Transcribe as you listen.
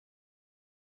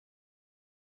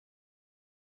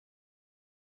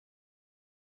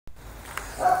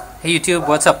Hey YouTube,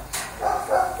 what's up?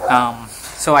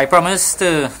 So I promised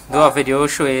to do a video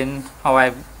showing how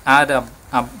I add a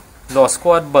law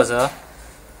squad buzzer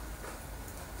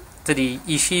to the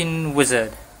Eachine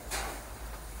wizard.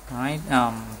 Alright,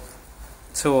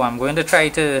 so I'm going to try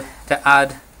to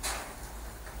add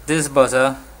this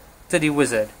buzzer to the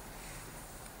wizard.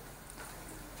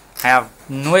 I have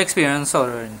no experience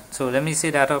soldering, so let me say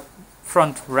that up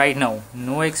front right now.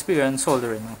 No experience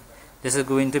soldering. This is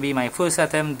going to be my first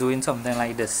attempt doing something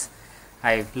like this.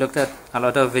 I've looked at a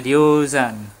lot of videos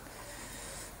and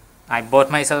I bought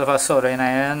myself a soldering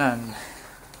iron and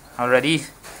already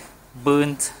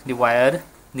burnt the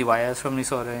wires from the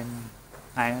soldering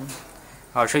iron.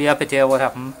 I'll show you a picture of what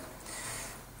happened.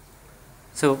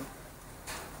 So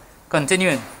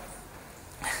continuing,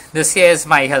 this here is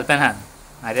my helping hand.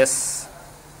 I just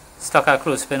stuck a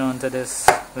clothespin onto this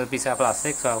little piece of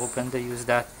plastic, so I'm hoping to use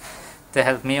that to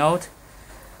help me out.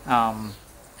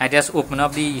 I just opened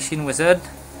up the Eachine wizard,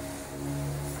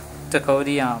 took out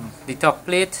the top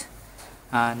plate,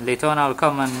 and later on I'll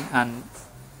come and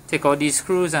take out these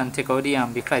screws and take out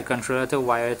the flight controller to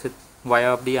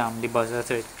wire up the buzzer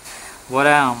to it. What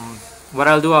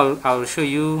I'll do, I'll show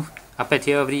you a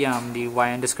picture of the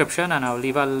wiring description, and I'll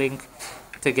leave a link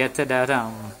to get to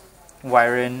that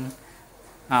wiring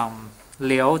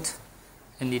layout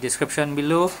in the description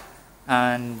below,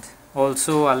 and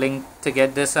also a link to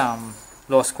get this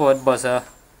law squad buzzer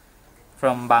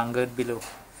from Vanguard below.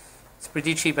 It's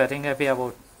pretty cheap. I think I pay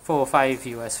about 4 or 5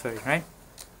 US for it, right?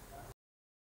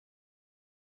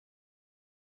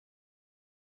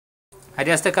 I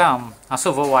just took a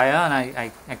silver wire and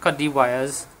I cut the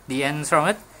wires, the ends from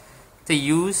it, to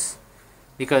use,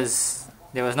 because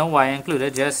there was no wire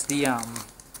included, just the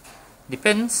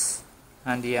pins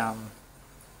and the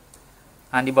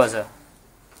buzzer.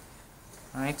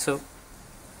 Alright, so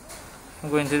I'm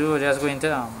going to do, just going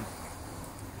to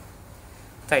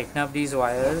tighten up these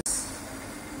wires,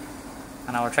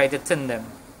 and I will try to thin them.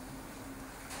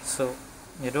 So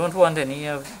you don't want any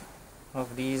of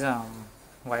these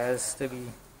wires to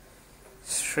be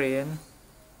straying.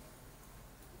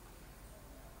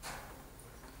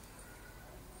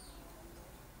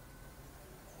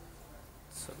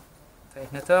 So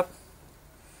tighten it up,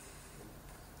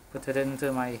 put it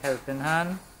into my helping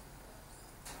hand.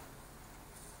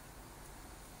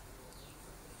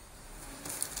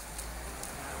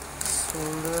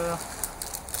 Solder.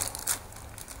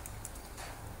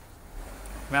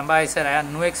 Remember, I said I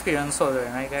had no experience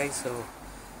soldering, right guys, so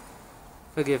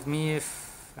forgive me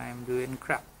if I'm doing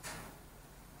crap.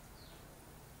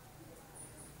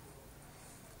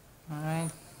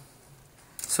 Alright,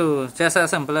 so just as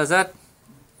simple as that.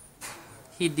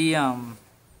 Heat the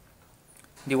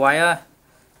wire,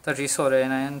 touch the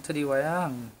soldering iron to the wire,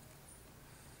 and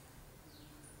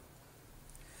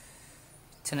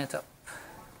tin it up.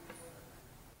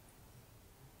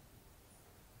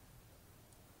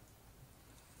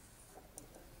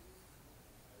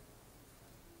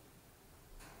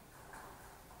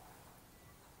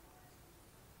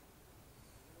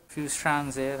 Few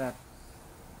strands there that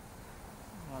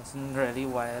wasn't really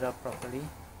wired up properly.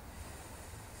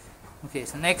 Okay,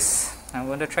 so next I'm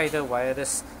going to try to wire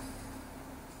this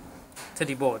to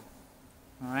the board.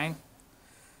 Alright,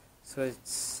 so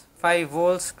it's 5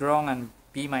 volts ground and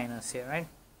B minus here, right?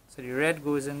 So the red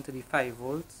goes into the 5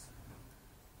 volts.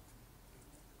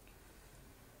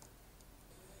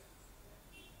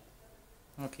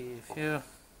 Okay, if you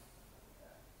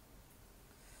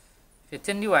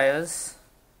thin the wires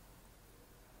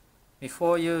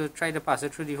before you try to pass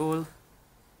it through the hole,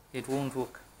 it won't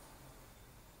work.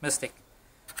 Mistake.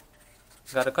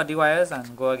 You gotta cut the wires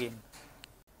and go again.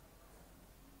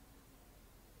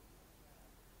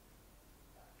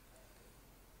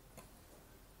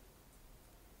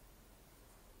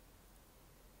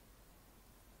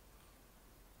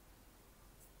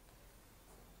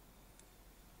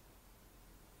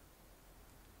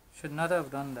 Should not have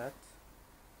done that.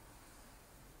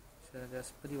 Should have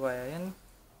just put the wire in,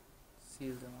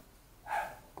 seal them up.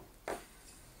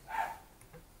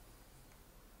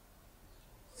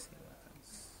 See what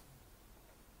happens.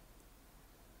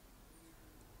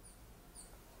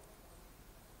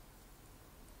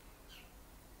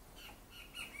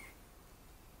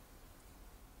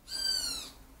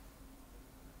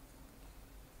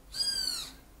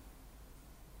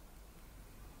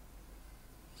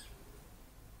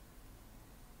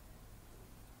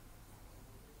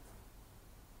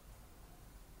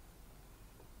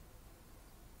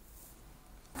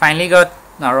 Finally got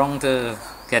around to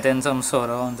getting some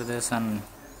solder onto this, and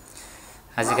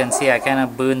as you can see I kind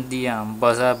of burned the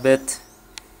buzzer a bit.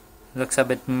 Looks a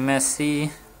bit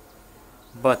messy,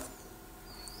 but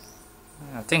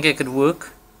I think it could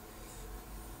work.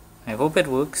 I hope it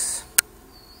works.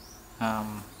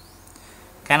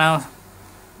 Kind of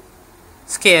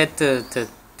scared to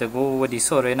go with the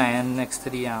soldering iron next to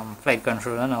the flight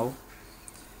controller now.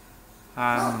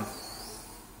 I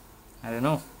don't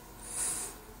know.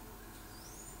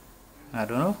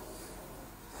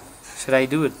 Should I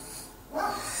do it?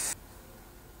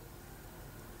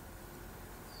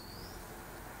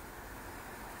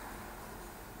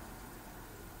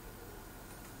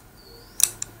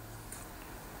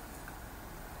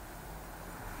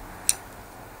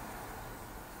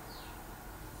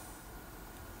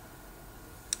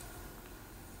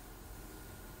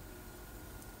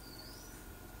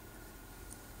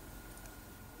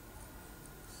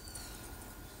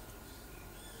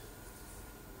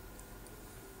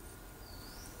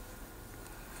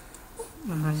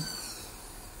 Alright.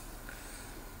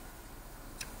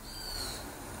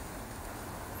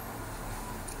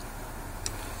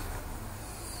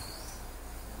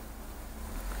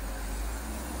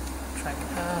 Try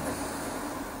that.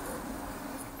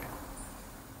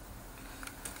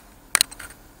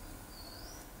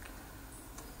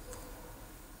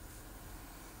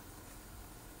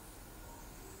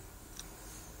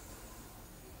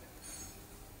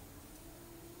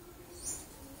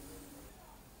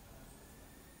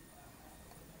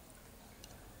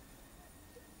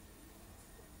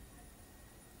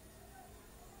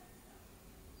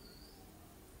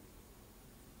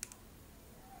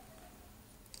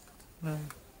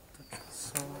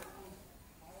 So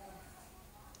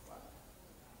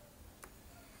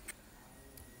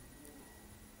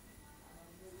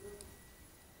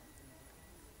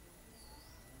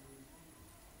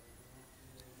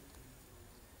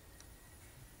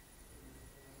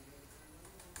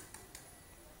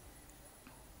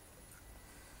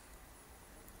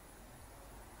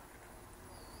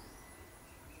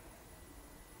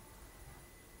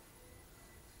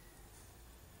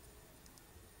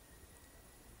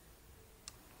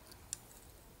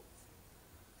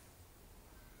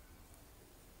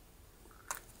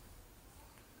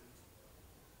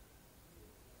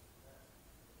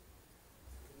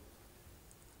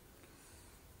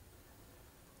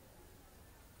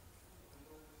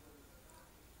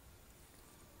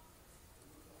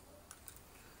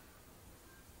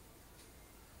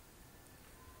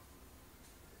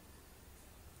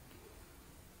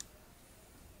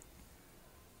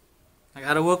I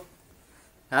gotta work.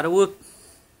 Gotta work.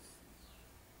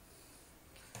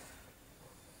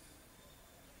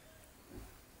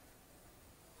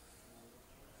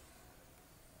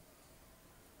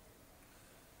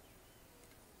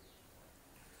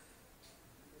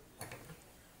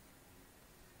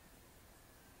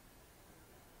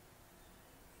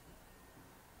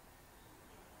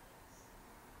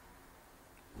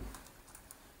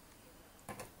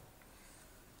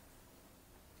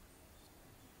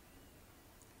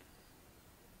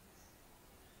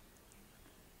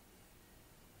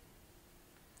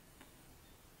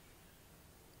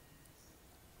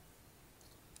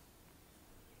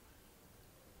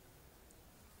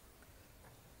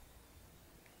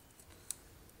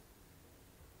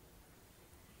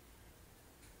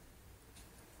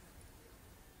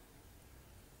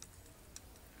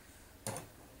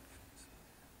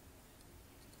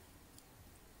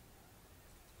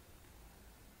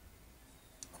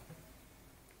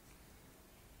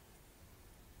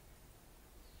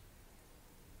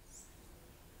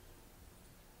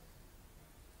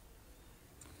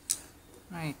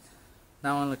 Right.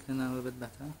 Now I'm looking a little bit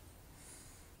better.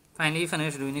 Finally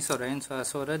finished doing the soldering. So I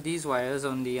soldered these wires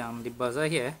on the buzzer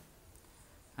here,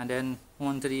 and then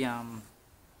onto the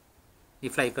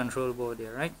flight control board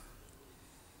here, right?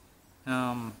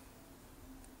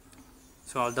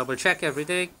 So I'll double check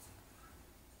everything,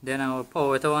 then I'll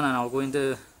power it on and I'll go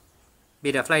into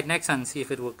beta flight next and see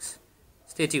if it works.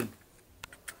 Stay tuned.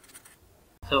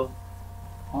 So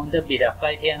on the beta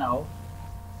flight here now,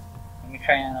 let me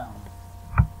try and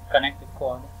connect the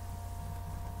cord.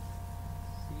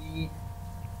 See,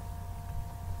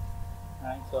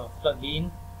 right, so plug in,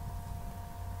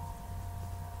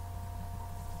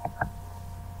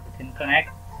 it can connect.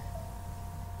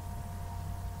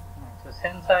 Right, so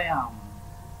since I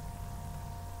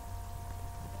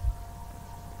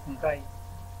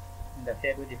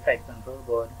interfered with the flight control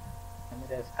board, let me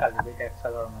just calibrate the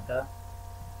accelerometer.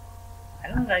 I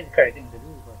don't know that's the correct thing to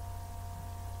do, but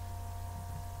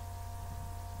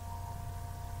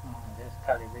just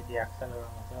calibrate the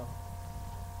accelerometer.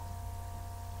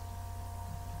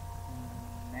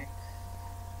 Next,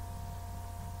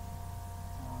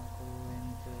 I'll go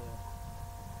into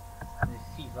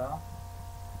receiver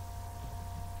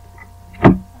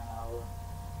and I'll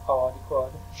power the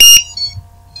quad.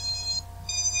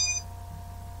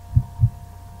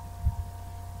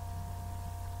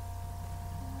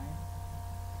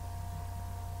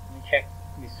 Check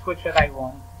the switch that I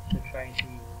want to try to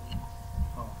use.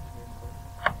 Oh,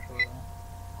 controller.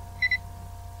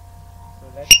 So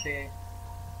let's say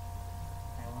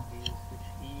I want to use switch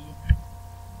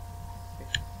E6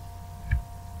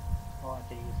 or I want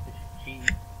to use switch G.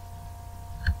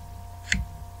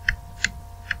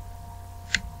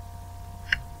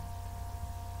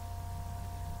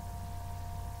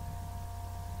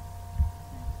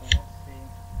 And so let's say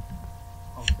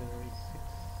auxiliary 6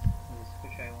 is the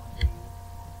switch I want to use.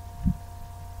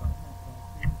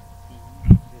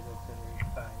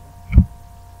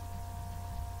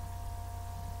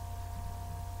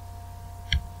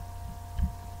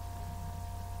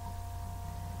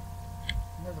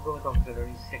 Let's go with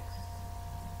auxiliary 6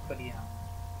 for the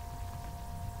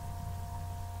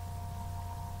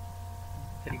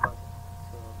buzzer.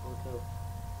 So go to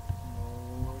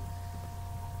mode,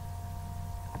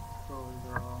 scroll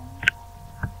down,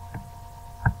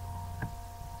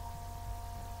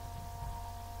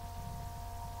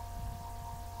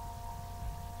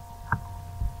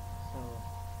 so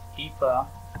deeper.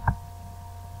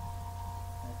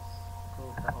 Let's go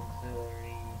to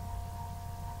auxiliary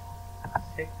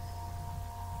 6.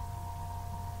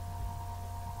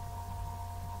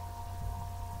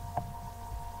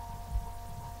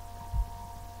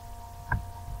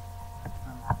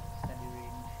 Steady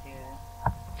range here.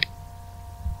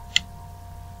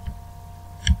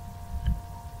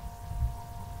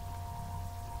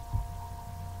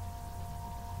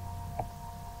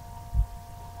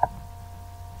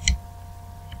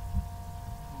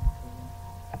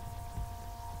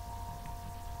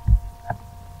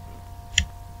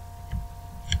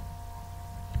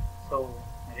 So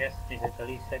I just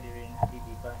digitally steady range the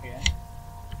deeper here.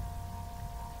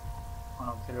 On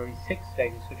auxiliary 6, that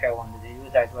is which I wanted to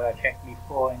use. That's what I checked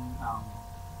before in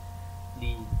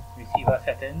the receiver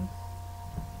settings.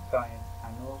 So I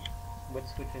know which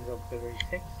switch is auxiliary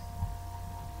 6.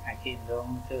 I came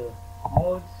down to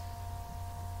modes,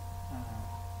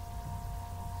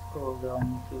 scroll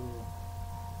down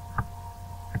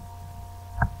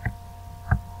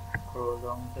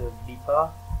to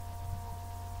deeper.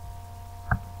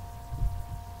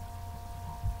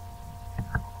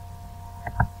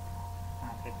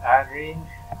 Add range,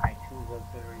 I choose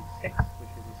auxiliary 6,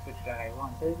 which is the switch that I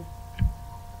wanted, and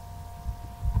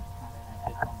then I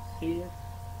click on save.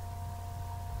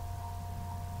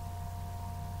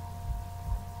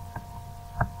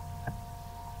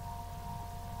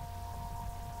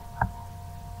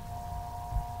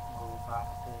 Go back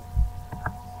to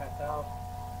setup.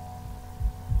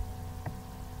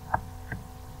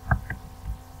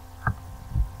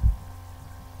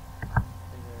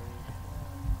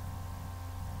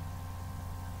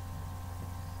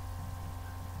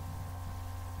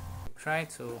 Try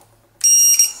to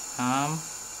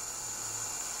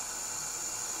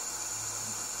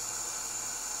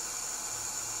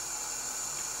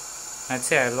let's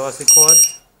say I lost the cord.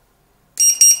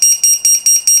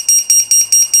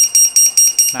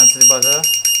 That's the buzzer.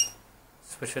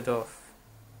 Switch it off.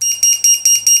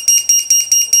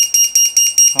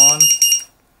 On,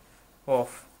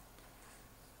 off.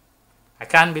 I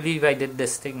can't believe I did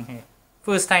this thing here.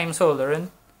 First time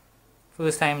soldering.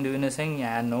 First time doing this thing.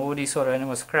 Yeah, I know the soldering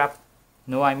was crap.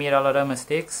 No, I made a lot of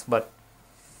mistakes, but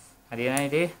at the end of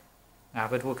the day, I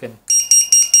have it working.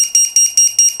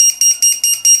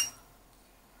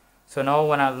 So now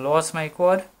when I lost my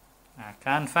cord, I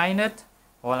can't find it.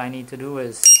 All I need to do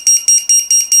is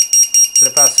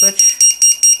flip a switch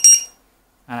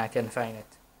and I can find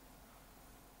it.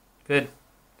 Good.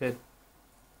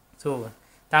 So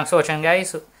thanks for watching, guys.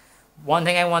 So, one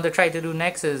thing I want to try to do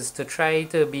next is to try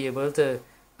to be able to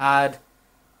add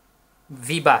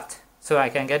VBAT so I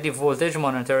can get the voltage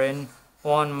monitoring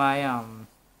on my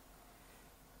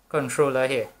controller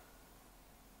here.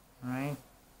 Alright,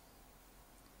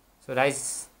 so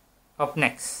that's up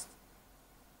next.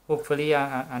 Hopefully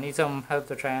I need some help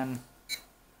to try and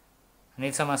I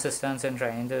need some assistance in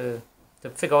trying to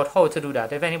figure out how to do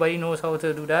that. If anybody knows how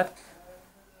to do that,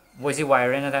 what's the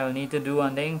wiring that I will need to do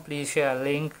on thing, please share a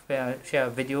link, share a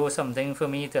video, something for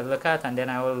me to look at, and then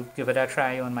I will give it a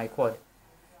try on my quad.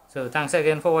 So thanks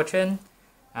again for watching,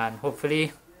 and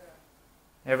hopefully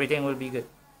everything will be good.